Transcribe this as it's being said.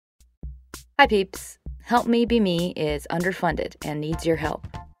Hi peeps! Help Me Be Me is underfunded and needs your help.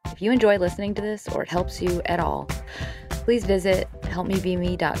 If you enjoy listening to this or it helps you at all, please visit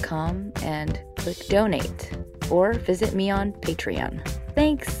helpmebeme.com and click donate or visit me on Patreon.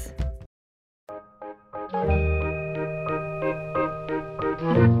 Thanks!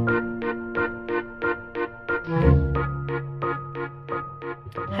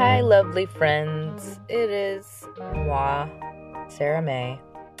 Hi lovely friends, it is moi, Sarah May.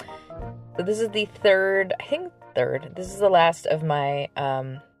 So this is the third, this is the last of my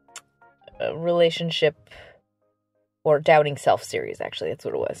relationship or doubting self series, actually, that's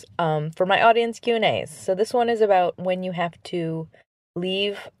what it was, for my audience Q&As. So this one is about when you have to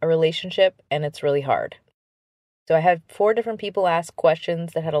leave a relationship and it's really hard. So I had 4 different people ask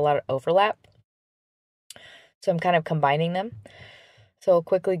questions that had a lot of overlap. So I'm kind of combining them. So I'll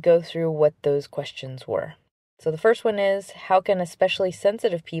quickly go through what those questions were. So the first one is, how can especially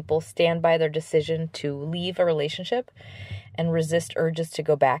sensitive people stand by their decision to leave a relationship and resist urges to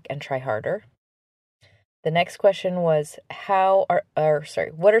go back and try harder? The next question was,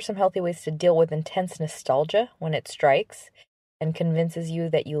 what are some healthy ways to deal with intense nostalgia when it strikes and convinces you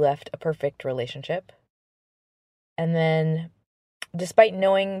that you left a perfect relationship? And then, despite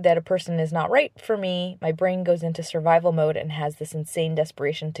knowing that a person is not right for me, my brain goes into survival mode and has this insane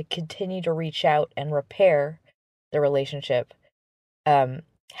desperation to continue to reach out and repair the relationship.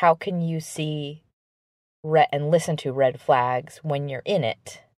 How can you see and listen to red flags when you're in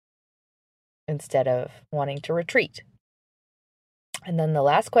it instead of wanting to retreat? And then the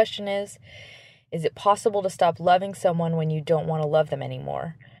last question is it possible to stop loving someone when you don't want to love them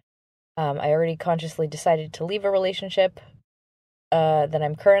anymore? I already consciously decided to leave a relationship that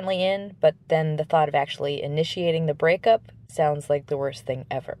I'm currently in, but then the thought of actually initiating the breakup sounds like the worst thing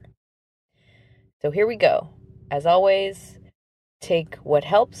ever. So here we go. As always, take what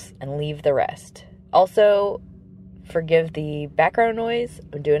helps and leave the rest. Also, forgive the background noise.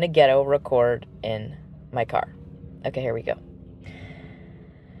 I'm doing a ghetto record in my car. Okay, here we go.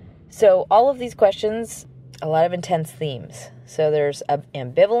 So all of these questions, a lot of intense themes. So there's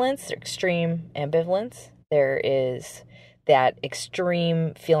ambivalence, extreme ambivalence. There is that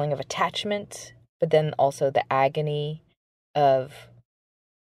extreme feeling of attachment, but then also the agony of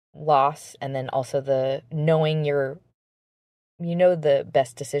loss, and then also the knowing the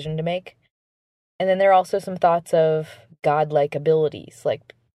best decision to make. And then there are also some thoughts of godlike abilities,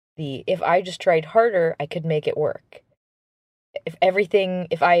 like if I just tried harder, I could make it work. If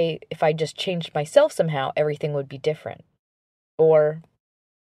I just changed myself somehow, everything would be different. Or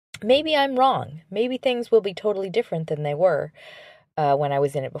maybe I'm wrong. Maybe things will be totally different than they were when I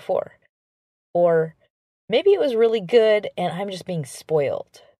was in it before. Or maybe it was really good and I'm just being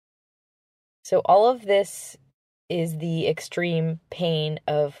spoiled. So all of this is the extreme pain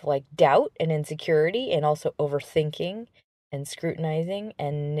of like doubt and insecurity, and also overthinking and scrutinizing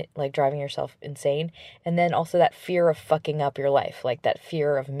and like driving yourself insane. And then also that fear of fucking up your life, like that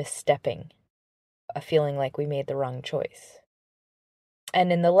fear of misstepping, a feeling like we made the wrong choice.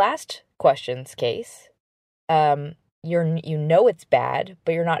 And in the last question's case, you know it's bad,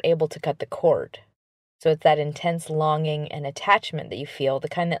 but you're not able to cut the cord. So it's that intense longing and attachment that you feel, the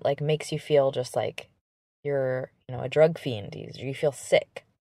kind that like makes you feel just like you're, a drug fiend. You feel sick.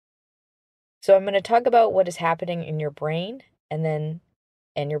 So I'm going to talk about what is happening in your brain and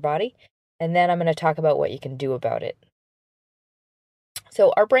your body, and then I'm going to talk about what you can do about it.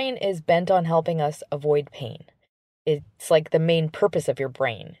 So our brain is bent on helping us avoid pain. It's like the main purpose of your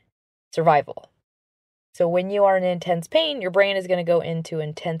brain, survival. So when you are in intense pain, your brain is going to go into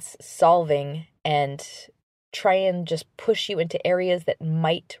intense solving and try and just push you into areas that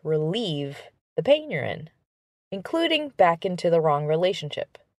might relieve the pain you're in, including back into the wrong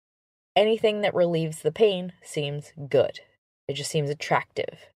relationship. Anything that relieves the pain seems good. It just seems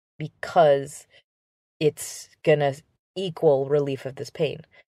attractive because it's going to equal relief of this pain.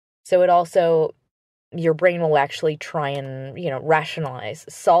 So it also, your brain will actually try and, rationalize,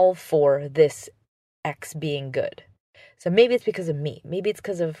 solve for this X being good. So maybe it's because of me. Maybe it's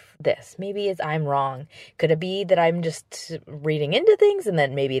because of this. Maybe it's I'm wrong. Could it be that I'm just reading into things and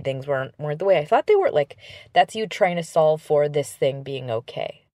then maybe things weren't the way I thought they were? Like, that's you trying to solve for this thing being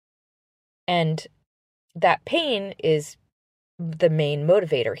okay. And that pain is the main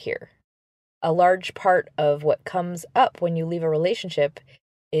motivator here. A large part of what comes up when you leave a relationship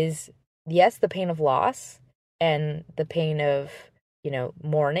is, yes, the pain of loss and the pain of,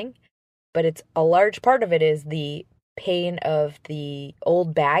 mourning, but it's a large part of it is the pain of the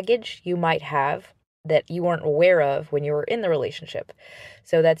old baggage you might have that you weren't aware of when you were in the relationship.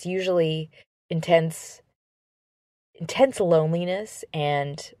 So that's usually intense loneliness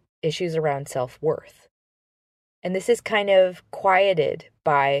and issues around self-worth. And this is kind of quieted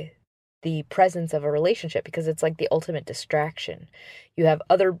by the presence of a relationship because it's like the ultimate distraction. You have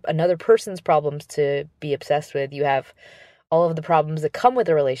another person's problems to be obsessed with. You have all of the problems that come with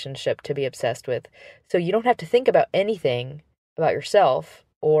a relationship to be obsessed with. So you don't have to think about anything about yourself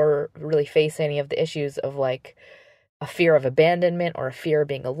or really face any of the issues of like a fear of abandonment or a fear of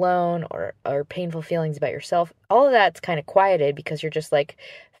being alone or painful feelings about yourself. All of that's kind of quieted because you're just like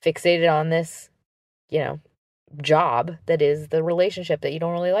fixated on this, job that is the relationship that you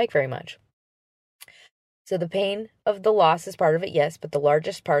don't really like very much. So the pain of the loss is part of it, yes, but the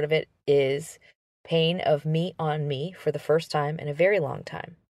largest part of it is pain of me on me for the first time in a very long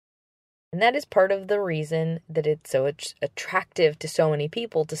time. And that is part of the reason that it's so attractive to so many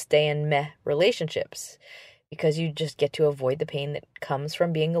people to stay in meh relationships, because you just get to avoid the pain that comes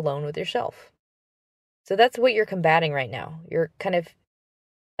from being alone with yourself. So that's what you're combating right now. You're kind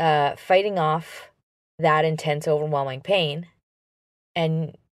of fighting off that intense, overwhelming pain.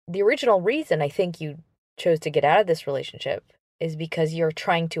 And the original reason I think you chose to get out of this relationship is because you're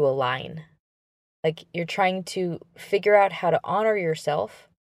trying to align. Like you're trying to figure out how to honor yourself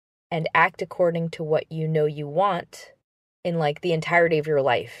and act according to what you know you want in like the entirety of your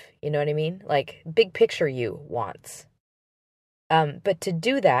life. You know what I mean? Like big picture you wants. But to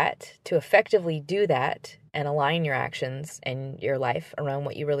do that, to effectively do that and align your actions and your life around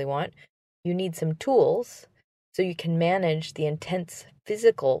what you really want, you need some tools so you can manage the intense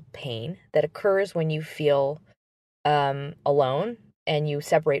physical pain that occurs when you feel alone and you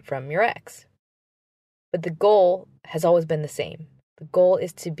separate from your ex. But the goal has always been the same. The goal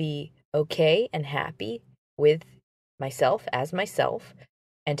is to be okay and happy with myself as myself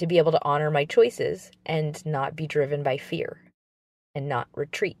and to be able to honor my choices and not be driven by fear and not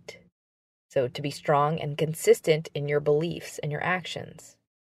retreat. So to be strong and consistent in your beliefs and your actions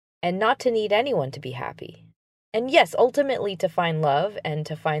and not to need anyone to be happy. And yes, ultimately to find love and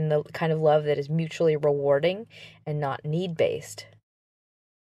to find the kind of love that is mutually rewarding and not need-based.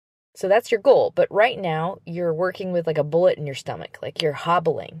 So that's your goal. But right now you're working with like a bullet in your stomach, like you're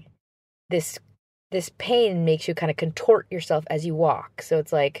hobbling. This pain makes you kind of contort yourself as you walk. So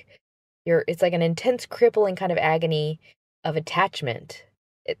it's like an intense crippling kind of agony of attachment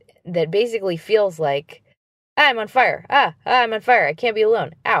that basically feels like, I'm on fire. I'm on fire. I can't be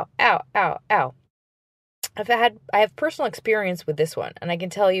alone. Ow, ow, ow, ow. I have personal experience with this one, and I can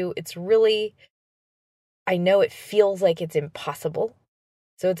tell you I know it feels like it's impossible.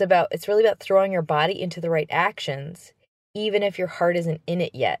 So it's really about throwing your body into the right actions, even if your heart isn't in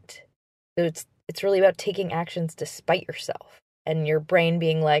it yet. So it's really about taking actions despite yourself and your brain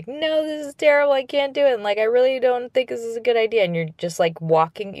being like, no, this is terrible. I can't do it. And like, I really don't think this is a good idea. And you're just like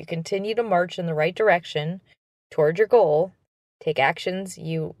walking, you continue to march in the right direction toward your goal, take actions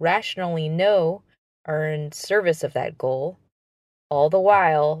you rationally know are in service of that goal, all the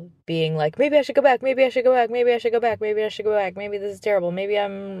while being like, maybe I should go back, maybe I should go back, maybe I should go back, maybe I should go back, maybe this is terrible, maybe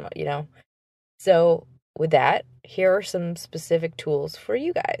I'm. So with that, here are some specific tools for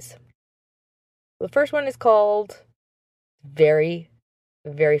you guys. The first one is called, very,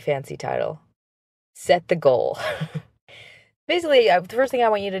 very fancy title, Set the Goal. Basically, the first thing I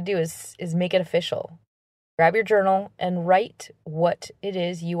want you to do is make it official. Grab your journal and write what it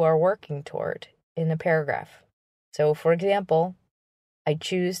is you are working toward in a paragraph. So, for example, I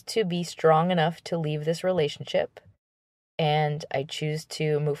choose to be strong enough to leave this relationship, and I choose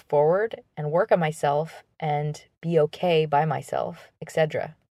to move forward and work on myself and be okay by myself,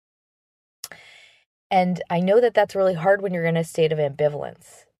 etc. And I know that that's really hard when you're in a state of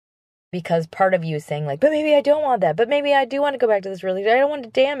ambivalence, because part of you is saying like, but maybe I don't want that, but maybe I do want to go back to this relationship. I don't want to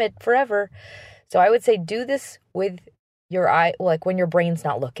damn it forever. So I would say do this with your eye, like when your brain's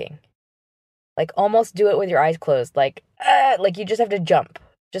not looking. Like almost do it with your eyes closed. Like you just have to jump.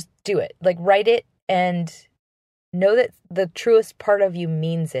 Just do it. Like write it and know that the truest part of you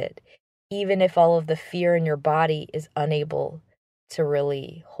means it, even if all of the fear in your body is unable to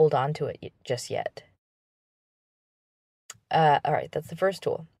really hold on to it just yet. All right, that's the first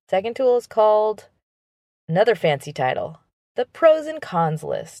tool. Second tool is called, another fancy title, the pros and cons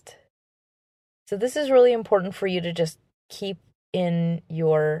list. So this is really important for you to just keep in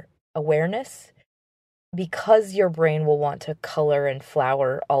your awareness, because your brain will want to color and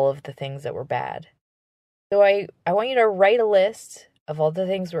flower all of the things that were bad. So I want you to write a list of all the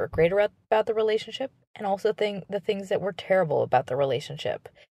things that were great about the relationship and also the things that were terrible about the relationship.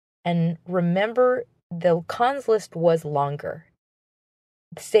 And remember, the cons list was longer.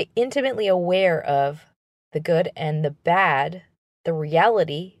 Stay intimately aware of the good and the bad, the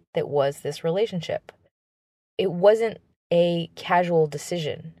reality that was this relationship. It wasn't a casual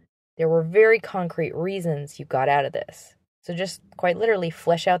decision. There were very concrete reasons you got out of this. So just quite literally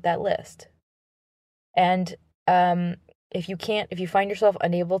flesh out that list. And if you find yourself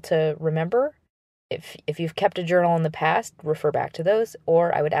unable to remember, if you've kept a journal in the past, refer back to those,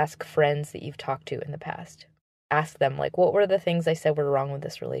 or I would ask friends that you've talked to in the past. Ask them, like, what were the things I said were wrong with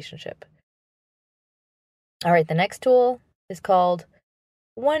this relationship? All right, the next tool is called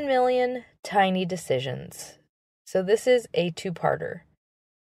 1 Million Tiny Decisions. So this is a two-parter.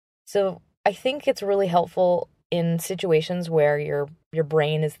 So I think it's really helpful in situations where your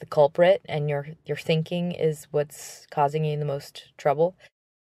brain is the culprit and your thinking is what's causing you the most trouble,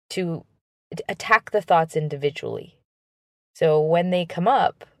 to attack the thoughts individually. So when they come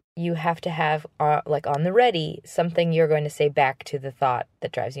up, you have to have, like on the ready, something you're going to say back to the thought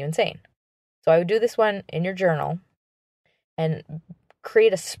that drives you insane. So I would do this one in your journal and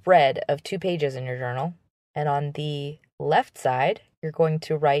create a spread of 2 pages in your journal. And on the left side, you're going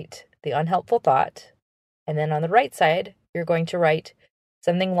to write the unhelpful thought. And then on the right side, you're going to write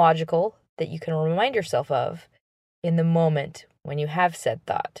something logical that you can remind yourself of in the moment when you have said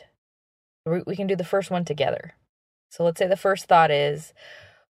thought. We can do the first one together. So let's say the first thought is,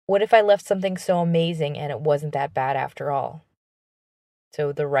 what if I left something so amazing and it wasn't that bad after all?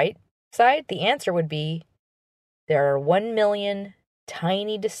 So the right side, the answer would be, there are 1 million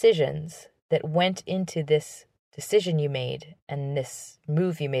tiny decisions that went into this decision you made and this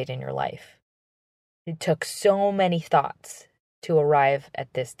move you made in your life. It took so many thoughts to arrive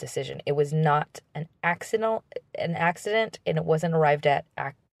at this decision. It was not an accident, and it wasn't arrived at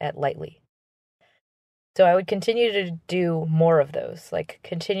lightly. So I would continue to do more of those, like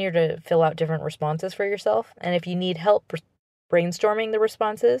continue to fill out different responses for yourself. And if you need help brainstorming the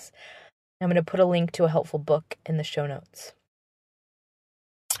responses, I'm going to put a link to a helpful book in the show notes.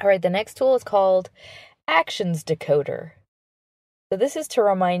 All right, the next tool is called Actions Decoder. So this is to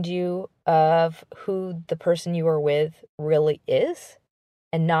remind you of who the person you are with really is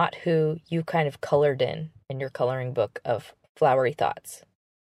and not who you kind of colored in your coloring book of flowery thoughts.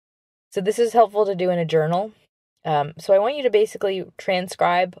 So this is helpful to do in a journal. So I want you to basically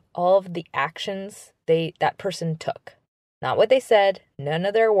transcribe all of the actions that person took. Not what they said. None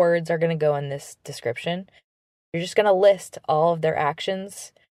of their words are going to go in this description. You're just going to list all of their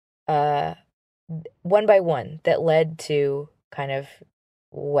actions one by one that led to kind of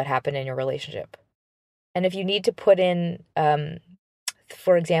what happened in your relationship. And if you need to put in,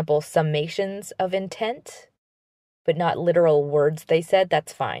 for example, summations of intent, but not literal words they said,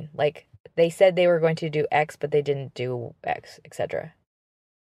 that's fine. Like, they said they were going to do X, but they didn't do X, etc.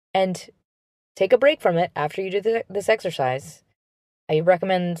 And take a break from it after you do this exercise. I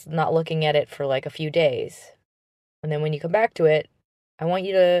recommend not looking at it for like a few days. And then when you come back to it, I want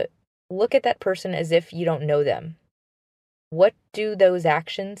you to look at that person as if you don't know them. What do those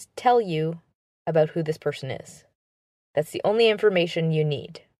actions tell you about who this person is? That's the only information you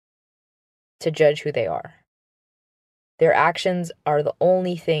need to judge who they are. Their actions are the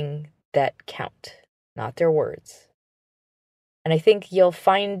only thing that count, not their words. And I think you'll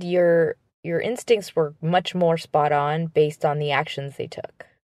find your instincts were much more spot on based on the actions they took.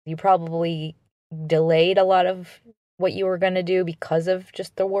 You probably delayed a lot of what you were going to do because of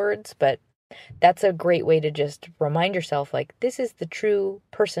just the words, but that's a great way to just remind yourself, like, this is the true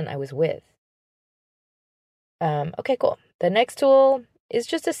person I was with. Okay, cool. The next tool is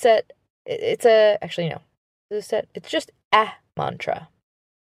just a set. It's just a mantra.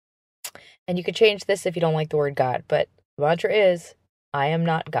 And you could change this if you don't like the word God, but the mantra is, I am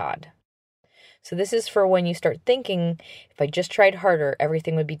not God. So this is for when you start thinking, if I just tried harder,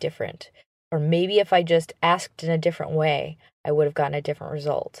 everything would be different. Or maybe if I just asked in a different way, I would have gotten a different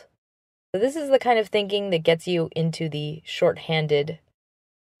result. So this is the kind of thinking that gets you into the shorthanded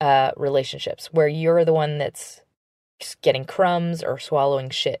relationships, where you're the one that's just getting crumbs or swallowing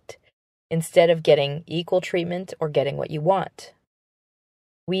shit, instead of getting equal treatment or getting what you want.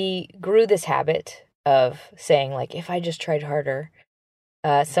 We grew this habit of saying, like, if I just tried harder,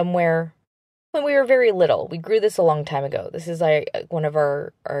 somewhere when we were very little. We grew this a long time ago. This is one of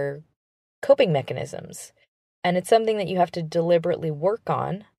our coping mechanisms. And it's something that you have to deliberately work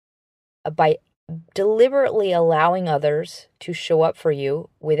on by deliberately allowing others to show up for you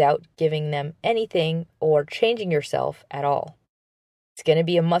without giving them anything or changing yourself at all. It's going to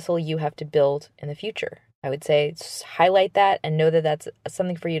be a muscle you have to build in the future. I would say just highlight that and know that that's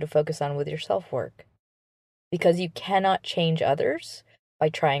something for you to focus on with your self-work. Because you cannot change others by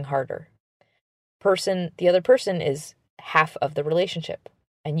trying harder. The other person is half of the relationship,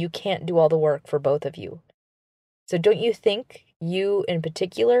 and you can't do all the work for both of you. So don't you think you in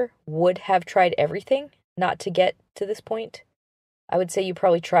particular would have tried everything not to get to this point? I would say you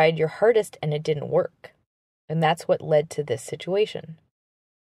probably tried your hardest and it didn't work. And that's what led to this situation.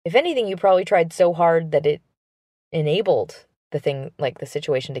 If anything, you probably tried so hard that it enabled the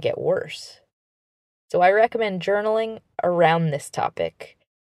situation to get worse. So I recommend journaling around this topic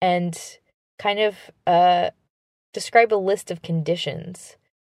and kind of describe a list of conditions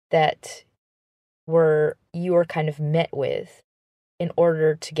that you were kind of met with in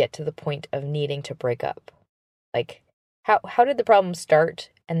order to get to the point of needing to break up. Like, how did the problem start,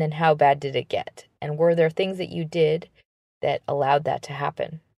 and then how bad did it get? And were there things that you did that allowed that to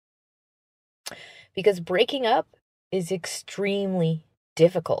happen? Because breaking up is extremely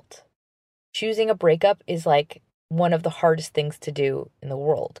difficult. Choosing a breakup is like one of the hardest things to do in the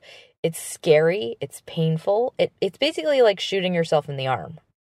world. It's scary, it's painful. It's basically like shooting yourself in the arm.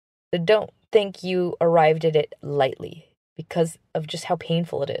 So don't think you arrived at it lightly because of just how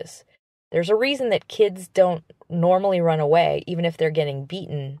painful it is. There's a reason that kids don't normally run away, even if they're getting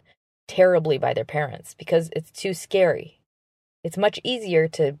beaten terribly by their parents, because it's too scary. It's much easier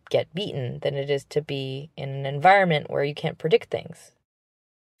to get beaten than it is to be in an environment where you can't predict things.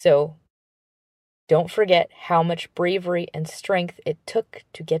 So don't forget how much bravery and strength it took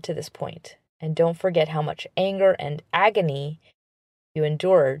to get to this point. And don't forget how much anger and agony you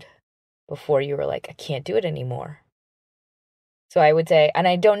endured before you were like, I can't do it anymore. So I would say, and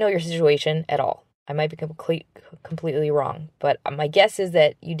I don't know your situation at all. I might be completely wrong, but my guess is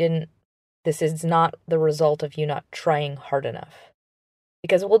that this is not the result of you not trying hard enough.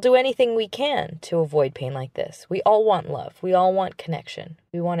 Because we'll do anything we can to avoid pain like this. We all want love. We all want connection.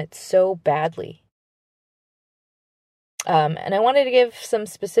 We want it so badly. And I wanted to give some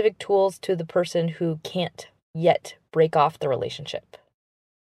specific tools to the person who can't yet break off the relationship.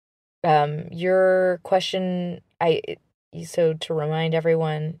 Your question, so to remind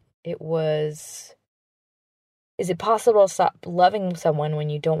everyone, it was, is it possible to stop loving someone when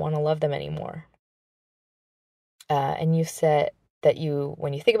you don't want to love them anymore? And you said that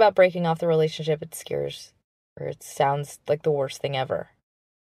when you think about breaking off the relationship, it scares, or it sounds like the worst thing ever.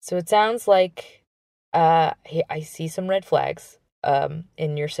 So it sounds like, I see some red flags,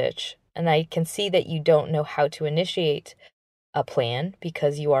 in your sitch, and I can see that you don't know how to initiate a plan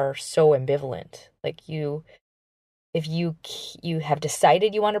because you are so ambivalent. Like if you have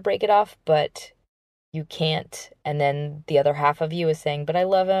decided you want to break it off, but you can't, and then the other half of you is saying, but I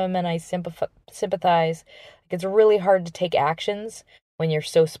love him and I sympathize. Like, it's really hard to take actions when you're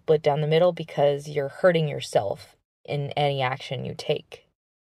so split down the middle because you're hurting yourself in any action you take.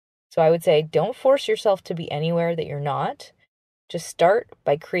 So I would say don't force yourself to be anywhere that you're not. Just start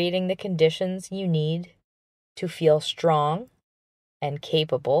by creating the conditions you need to feel strong and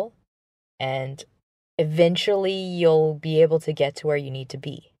capable, and eventually you'll be able to get to where you need to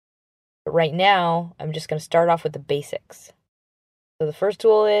be. But right now, I'm just going to start off with the basics. So the first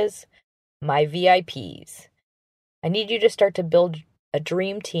tool is my VIPs. I need you to start to build a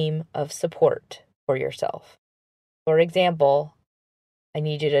dream team of support for yourself. For example, I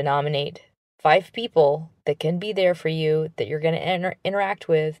need you to nominate 5 people that can be there for you, that you're going to interact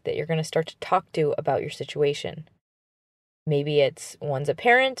with, that you're going to start to talk to about your situation. Maybe one's a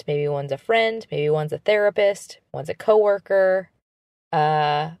parent, maybe one's a friend, maybe one's a therapist, one's a coworker.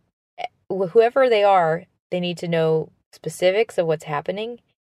 Whoever they are, they need to know specifics of what's happening,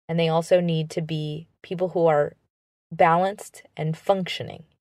 and they also need to be people who are balanced and functioning,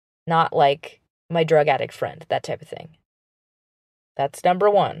 not like my drug addict friend, that type of thing. That's number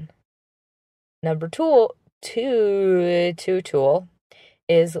 1. Number 2 tool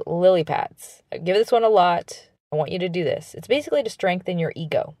is lily pads. I give this one a lot. I want you to do this. It's basically to strengthen your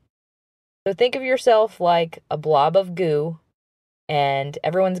ego. So think of yourself like a blob of goo, and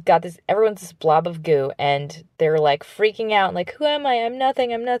everyone's this blob of goo, and they're like freaking out, like, who am I? I'm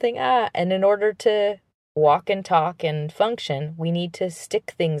nothing. And in order to walk and talk and function, we need to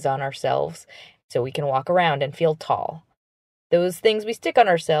stick things on ourselves so we can walk around and feel tall. Those things we stick on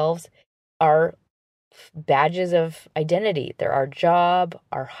ourselves are badges of identity. They're our job,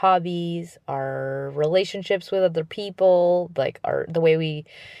 our hobbies, our relationships with other people, like the way we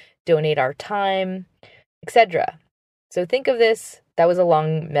donate our time, etc. So think of this. That was a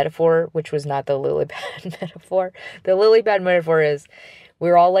long metaphor, which was not the lily pad metaphor. The lily pad metaphor is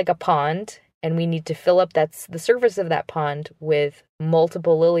we're all like a pond, and we need to fill up the surface of that pond with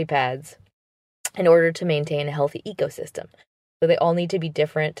multiple lily pads in order to maintain a healthy ecosystem. So they all need to be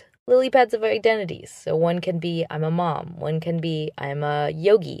different lily pads of identities. So one can be, I'm a mom. One can be, I'm a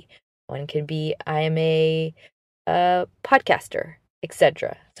yogi. One can be, I am a podcaster,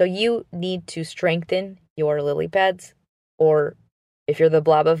 etc. So you need to strengthen your lily pads, or If you're the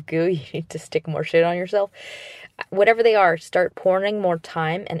blob of goo, you need to stick more shit on yourself. Whatever they are, start pouring more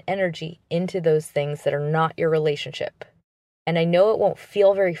time and energy into those things that are not your relationship. And I know it won't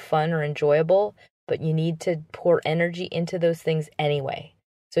feel very fun or enjoyable, but you need to pour energy into those things anyway.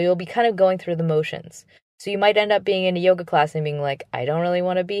 So you'll be kind of going through the motions. So you might end up being in a yoga class and being like, I don't really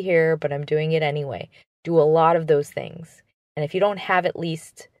want to be here, but I'm doing it anyway. Do a lot of those things. And if you don't have at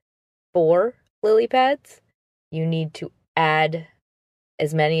least 4 lily pads, you need to add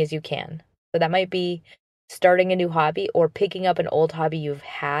as many as you can. So that might be starting a new hobby or picking up an old hobby you've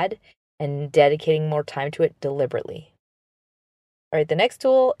had and dedicating more time to it deliberately. All right, the next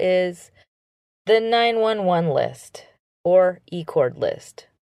tool is the 911 list or E-chord list.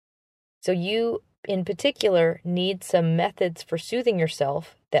 So you, in particular, need some methods for soothing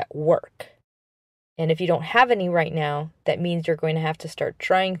yourself that work. And if you don't have any right now, that means you're going to have to start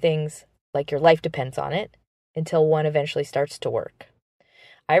trying things like your life depends on it until one eventually starts to work.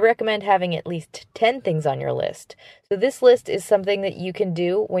 I recommend having at least 10 things on your list. So this list is something that you can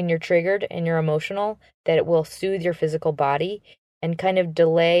do when you're triggered and you're emotional, that it will soothe your physical body and kind of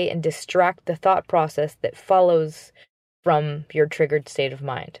delay and distract the thought process that follows from your triggered state of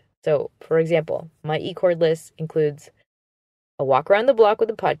mind. So, for example, my E-chord list includes a walk around the block with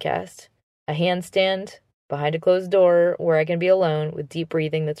a podcast, a handstand behind a closed door where I can be alone with deep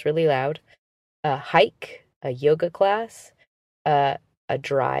breathing that's really loud, a hike, a yoga class, a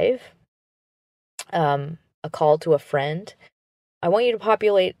drive, a call to a friend. I want you to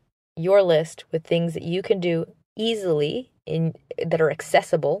populate your list with things that you can do easily that are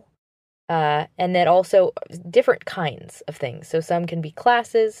accessible, and that also different kinds of things. So some can be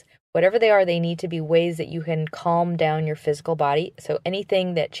classes, whatever they are, they need to be ways that you can calm down your physical body. So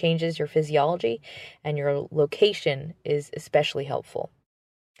anything that changes your physiology and your location is especially helpful.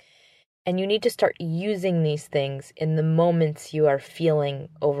 And you need to start using these things in the moments you are feeling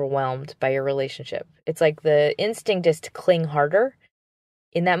overwhelmed by your relationship. It's like the instinct is to cling harder.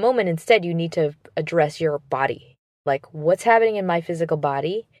 In that moment, instead, you need to address your body. Like, what's happening in my physical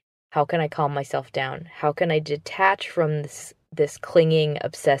body? How can I calm myself down? How can I detach from this clinging,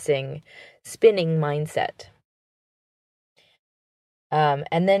 obsessing, spinning mindset?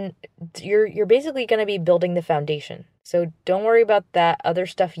 And then you're basically going to be building the foundation. So don't worry about that other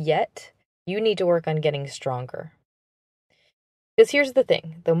stuff yet. You need to work on getting stronger. Because here's the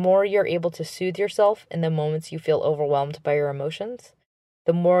thing. The more you're able to soothe yourself in the moments you feel overwhelmed by your emotions,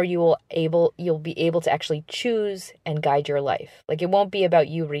 the more you'll be able to actually choose and guide your life. Like, it won't be about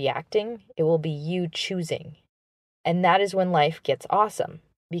you reacting. It will be you choosing. And that is when life gets awesome,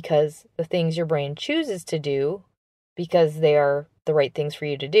 because the things your brain chooses to do, because they are the right things for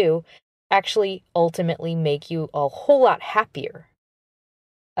you to do, actually ultimately make you a whole lot happier.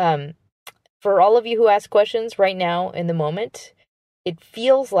 For all of you who ask questions right now in the moment, it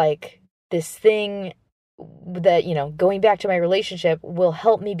feels like this thing that, going back to my relationship will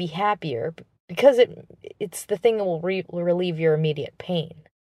help me be happier because it's the thing that will relieve your immediate pain.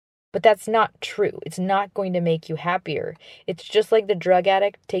 But that's not true. It's not going to make you happier. It's just like the drug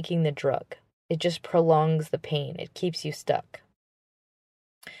addict taking the drug. It just prolongs the pain. It keeps you stuck.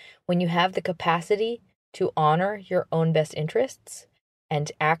 When you have the capacity to honor your own best interests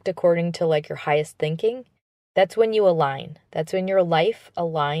and act according to your highest thinking, that's when you align. That's when your life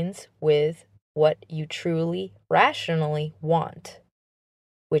aligns with what you truly, rationally want,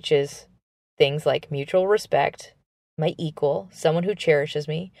 which is things like mutual respect, my equal, someone who cherishes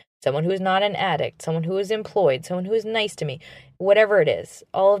me, someone who is not an addict, someone who is employed, someone who is nice to me, whatever it is,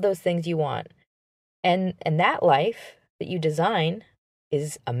 all of those things you want. And that life that you design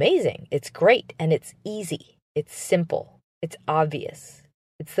is amazing. It's great, and it's easy. It's simple. It's obvious.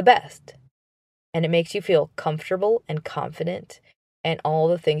 It's the best. And it makes you feel comfortable and confident and all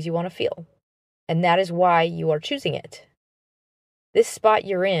the things you want to feel. And that is why you are choosing it. This spot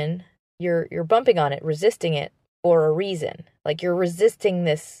you're in, you're bumping on it, resisting it for a reason. Like, you're resisting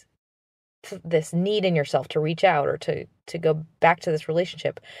this need in yourself to reach out or to go back to this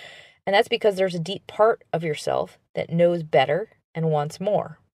relationship. And that's because there's a deep part of yourself that knows better and wants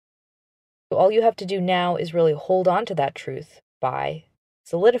more. So all you have to do now is really hold on to that truth by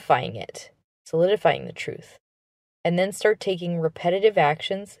solidifying the truth. And then start taking repetitive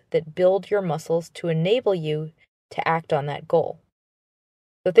actions that build your muscles to enable you to act on that goal.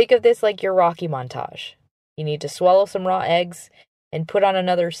 So think of this like your Rocky montage. You need to swallow some raw eggs and put on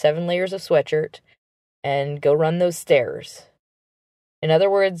another 7 layers of sweatshirt and go run those stairs. In other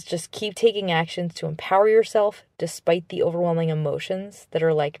words, just keep taking actions to empower yourself despite the overwhelming emotions that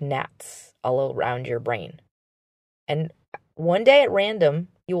are like gnats all around your brain. And one day at random,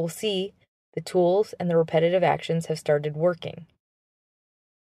 you will see the tools and the repetitive actions have started working.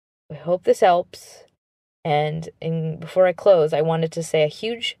 I hope this helps. And before I close, I wanted to say a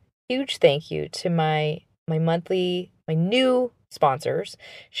huge, huge thank you to my new sponsors,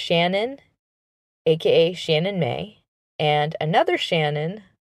 Shannon, aka Shannon May, and another Shannon.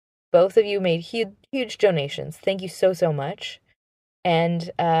 Both of you made huge, huge donations. Thank you so, so much. And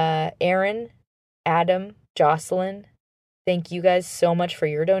Aaron, Adam, Jocelyn, thank you guys so much for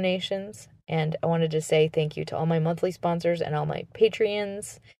your donations. And I wanted to say thank you to all my monthly sponsors and all my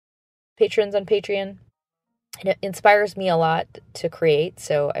patrons on Patreon. It inspires me a lot to create,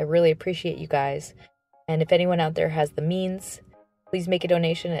 so I really appreciate you guys. And if anyone out there has the means, please make a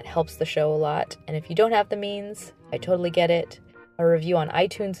donation. It helps the show a lot. And if you don't have the means, I totally get it. A review on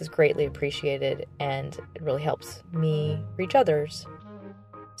iTunes is greatly appreciated, and it really helps me reach others.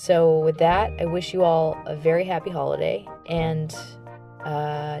 So with that, I wish you all a very happy holiday, and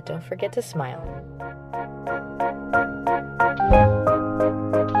don't forget to smile.